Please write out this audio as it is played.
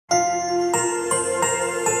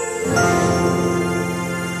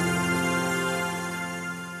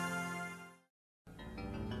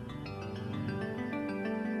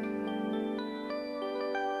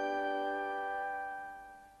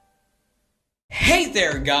Hey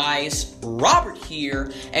there guys, Robert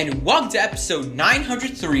here, and welcome to episode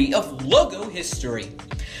 903 of Logo History.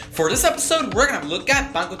 For this episode, we're going to look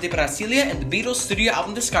at Banco de Brasilia and the Beatles studio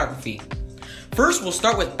album discography. First, we'll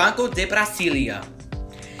start with Banco de Brasilia.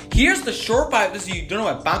 Here's the short bio so you don't know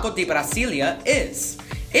what Banco de Brasilia is.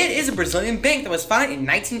 It is a Brazilian bank that was founded in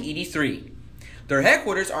 1983. Their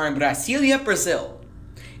headquarters are in Brasília, Brazil.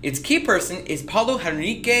 Its key person is Paulo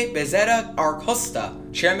Henrique Bezerra Acosta,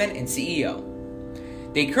 chairman and CEO.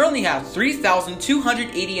 They currently have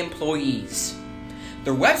 3,280 employees.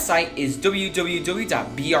 Their website is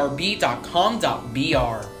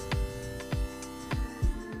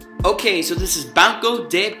www.brb.com.br. Okay, so this is Banco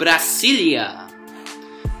de Brasilia.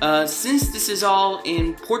 Since this is all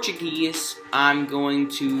in Portuguese, I'm going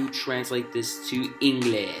to translate this to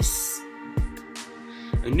English.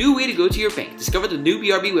 A new way to go to your bank. Discover the new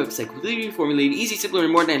BRB website, completely reformulated, easy, simpler,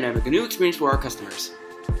 and more dynamic. A new experience for our customers.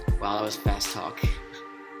 Wow, that was fast talk.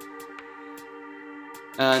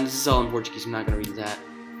 This is all in Portuguese, I'm not going to read that.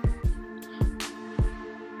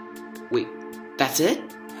 Wait, that's it?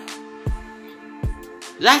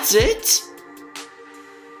 That's it?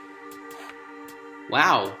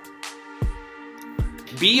 Wow.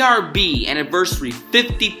 BRB anniversary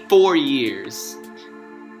 54 years.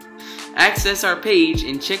 Access our page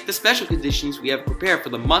and check the special conditions we have prepared for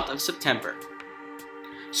the month of September.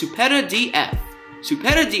 Supera DF.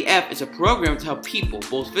 Supera DF is a program to help people,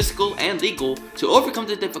 both physical and legal, to overcome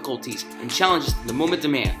the difficulties and challenges the moment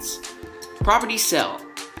demands. Property sell.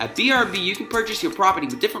 At BRB, you can purchase your property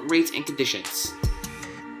with different rates and conditions.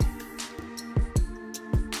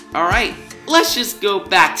 Alright, let's just go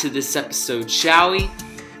back to this episode, shall we?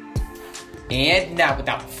 And now,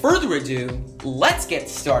 without further ado, let's get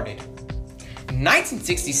started. In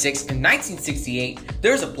 1966 and 1968,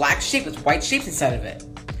 there is a black shape with white shapes inside of it.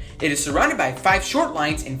 It is surrounded by 5 short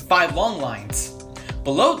lines and 5 long lines.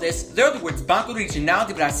 Below this, there are the words Banco Regional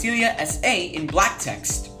de Brasilia S.A. in black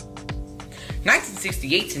text.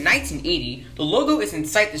 1968 to 1980, the logo is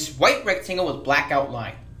inside this white rectangle with black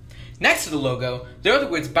outline. Next to the logo, there are the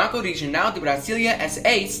words Banco Regional de Brasilia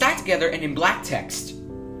S.A. stacked together and in black text.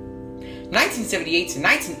 1978 to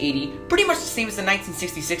 1980, pretty much the same as the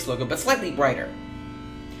 1966 logo, but slightly brighter.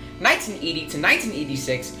 1980 to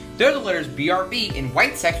 1986, there are the letters BRB in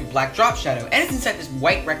white text with black drop shadow, and it's inside this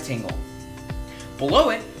white rectangle.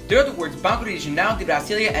 Below it, there are the words Banco Regional de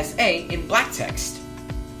Brasilia S.A. in black text.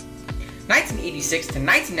 1986 to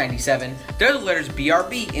 1997, there are the letters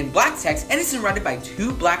BRB in black text, and it's surrounded by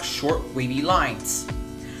 2 black short wavy lines.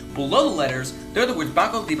 Below the letters, there are the words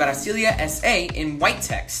Banco de Brasilia S.A. in white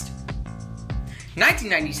text.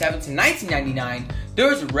 1997 to 1999,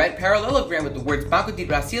 there is a red parallelogram with the words Banco de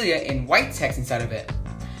Brasilia in white text inside of it.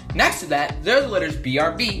 Next to that, there are the letters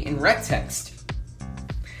BRB in red text.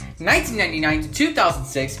 1999 to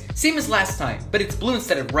 2006, same as last time, but it's blue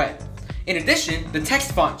instead of red. In addition, the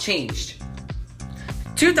text font changed.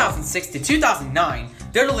 2006 to 2009,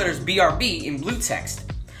 there are the letters BRB in blue text.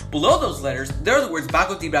 Below those letters, there are the words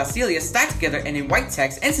Banco de Brasilia stacked together and in white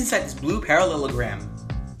text, and it's inside this blue parallelogram.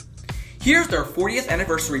 Here's their 40th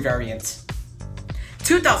anniversary variant.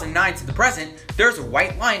 2009 to the present, there's a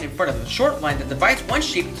white line in front of the short line that divides one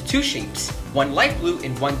shape into 2 shapes, one light blue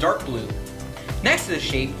and one dark blue. Next to the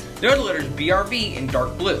shape, there are the letters BRB in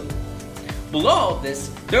dark blue. Below all of this,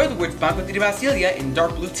 there are the words Banco de Brasilia in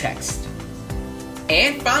dark blue text.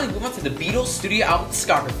 And finally, move on to the Beatles studio album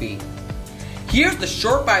discography. Here's the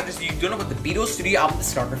short bio so you don't know what the Beatles studio album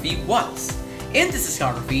discography was. In this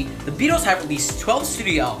discography, the Beatles have released 12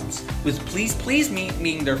 studio albums, with Please Please Me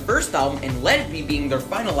being their first album and Let It Be being their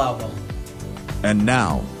final album. And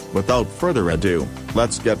now, without further ado,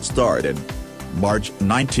 let's get started. March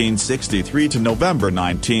 1963 to November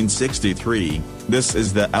 1963, this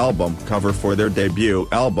is the album cover for their debut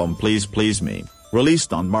album Please Please Me,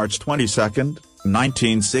 released on March 22,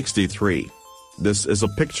 1963. This is a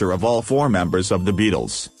picture of all 4 members of the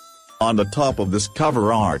Beatles. On the top of this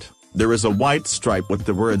cover art, there is a white stripe with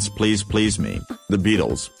the words Please Please Me, the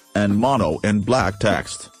Beatles, and mono in black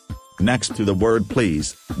text. Next to the word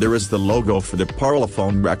please, there is the logo for the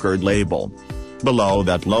Parlophone record label. Below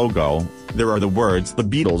that logo, there are the words The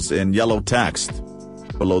Beatles in yellow text.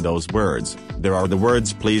 Below those words, there are the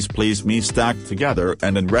words Please Please Me stacked together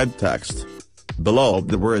and in red text. Below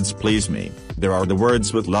the words Please Me, there are the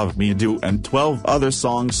words With Love Me Do and 12 other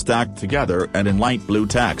songs stacked together and in light blue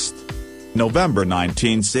text. November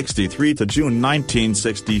 1963 to June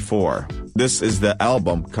 1964, this is the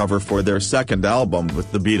album cover for their second album with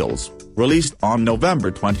the Beatles, released on November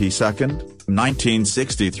 22,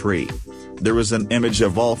 1963. There is an image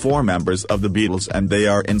of all four members of the Beatles and they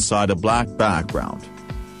are inside a black background.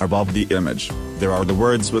 Above the image, there are the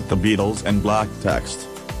words with the Beatles and black text.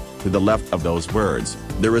 To the left of those words,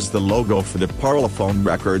 there is the logo for the Parlophone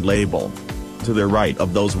record label. To the right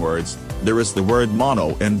of those words, there is the word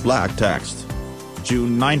mono in black text.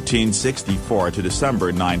 June 1964 to December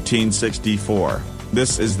 1964.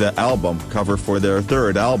 This is the album cover for their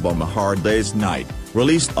third album A Hard Day's Night,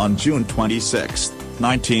 released on June 26,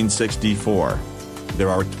 1964. There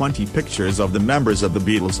are 20 pictures of the members of the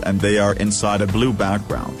Beatles and they are inside a blue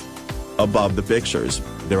background. Above the pictures,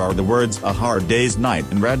 there are the words A Hard Day's Night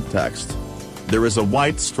in red text. There is a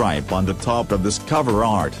white stripe on the top of this cover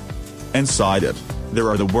art. Inside it, there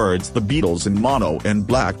are the words The Beatles in mono in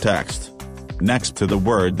black text. Next to the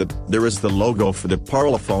word that, there is the logo for the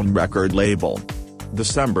Parlophone record label.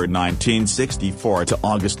 December 1964 to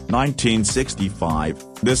August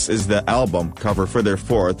 1965, this is the album cover for their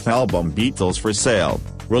fourth album Beatles for Sale,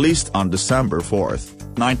 released on December 4,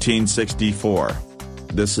 1964.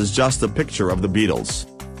 This is just a picture of the Beatles.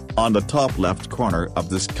 On the top left corner of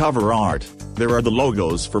this cover art, there are the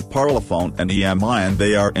logos for Parlophone and EMI and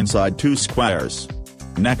they are inside two squares.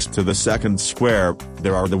 Next to the second square,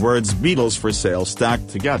 there are the words Beatles for Sale stacked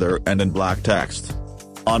together and in black text.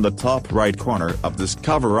 On the top right corner of this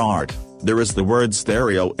cover art, there is the word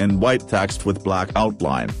stereo in white text with black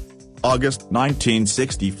outline. August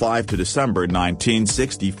 1965 to December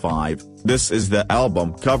 1965, this is the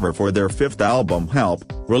album cover for their fifth album Help,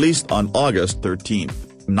 released on August 13,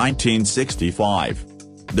 1965.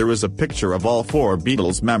 There is a picture of all four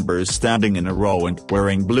Beatles members standing in a row and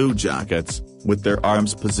wearing blue jackets, with their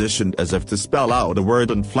arms positioned as if to spell out a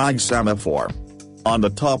word in flag semaphore. On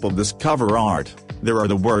the top of this cover art, there are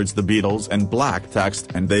the words The Beatles in black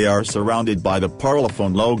text and they are surrounded by the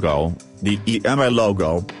Parlophone logo, the EMI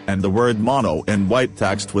logo, and the word mono in white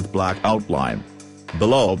text with black outline.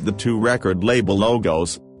 Below the two record label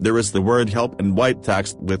logos, there is the word Help in white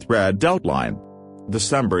text with red outline.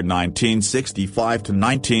 December 1965 to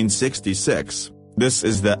 1966, this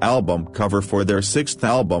is the album cover for their sixth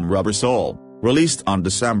album Rubber Soul, released on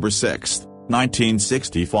December 6,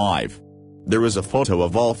 1965. There is a photo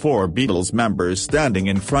of all four Beatles members standing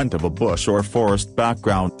in front of a bush or forest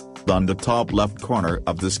background. On the top left corner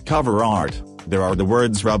of this cover art, there are the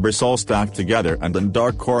words Rubber Soul stacked together and in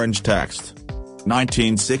dark orange text.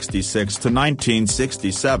 1966 to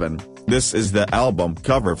 1967, this is the album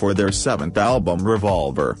cover for their seventh album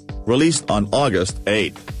Revolver, released on August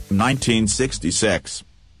 8, 1966.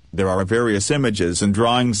 There are various images and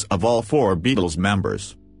drawings of all four Beatles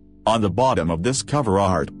members. On the bottom of this cover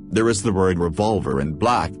art, there is the word Revolver in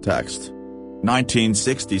black text.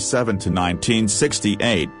 1967 to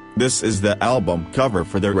 1968, this is the album cover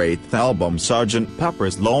for their eighth album Sgt.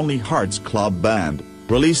 Pepper's Lonely Hearts Club Band,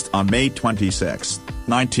 released on May 26,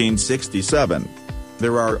 1967.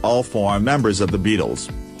 There are all four members of the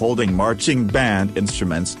Beatles, holding marching band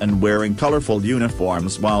instruments and wearing colorful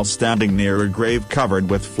uniforms while standing near a grave covered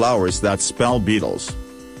with flowers that spell Beatles.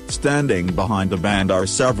 Standing behind the band are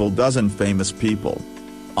several dozen famous people.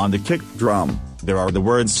 On the kick drum, there are the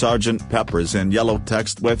words Sgt. Pepper's in yellow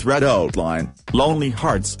text with red outline, Lonely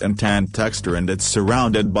Hearts in tan texture and it's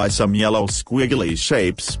surrounded by some yellow squiggly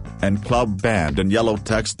shapes, and Club Band in yellow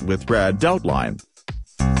text with red outline.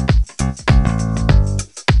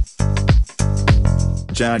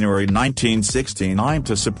 January 1969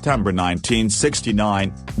 to September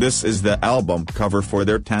 1969, this is the album cover for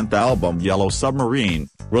their 10th album Yellow Submarine,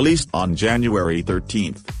 released on January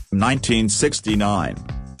 13, 1969.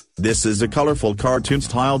 This is a colorful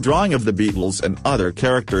cartoon-style drawing of the Beatles and other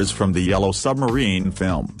characters from the Yellow Submarine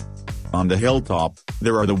film. On the hilltop,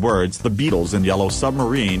 there are the words The Beatles in Yellow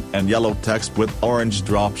Submarine and yellow text with orange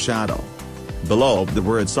drop shadow. Below the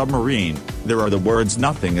word submarine, there are the words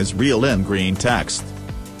Nothing is Real in green text.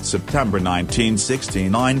 September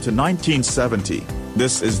 1969 to 1970,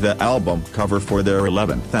 this is the album cover for their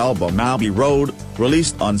 11th album Abbey Road,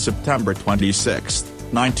 released on September 26,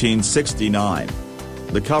 1969.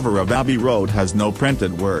 The cover of Abbey Road has no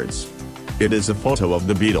printed words. It is a photo of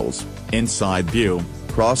the Beatles, inside view,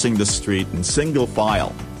 crossing the street in single file.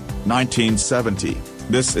 1970,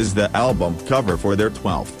 this is the album cover for their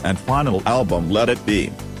 12th and final album Let It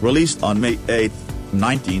Be, released on May 8,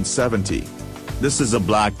 1970. This is a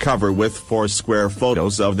black cover with 4 square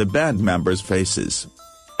photos of the band members' faces.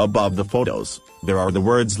 Above the photos, there are the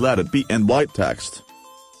words Let It Be in white text.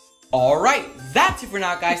 Alright, that's it for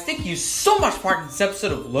now guys. Thank you so much for watching this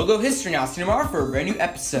episode of Logo History. Now see you tomorrow for a brand new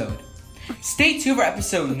episode. Stay tuned for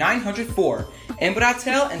episode 904,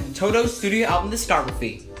 Embratel and the Toto Studio album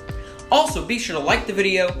Discography. Also, be sure to like the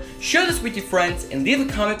video, share this with your friends, and leave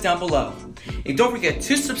a comment down below. And don't forget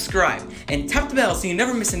to subscribe and tap the bell so you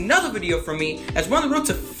never miss another video from me as we're on the road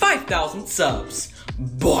to 5,000 subs.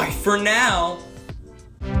 Bye for now!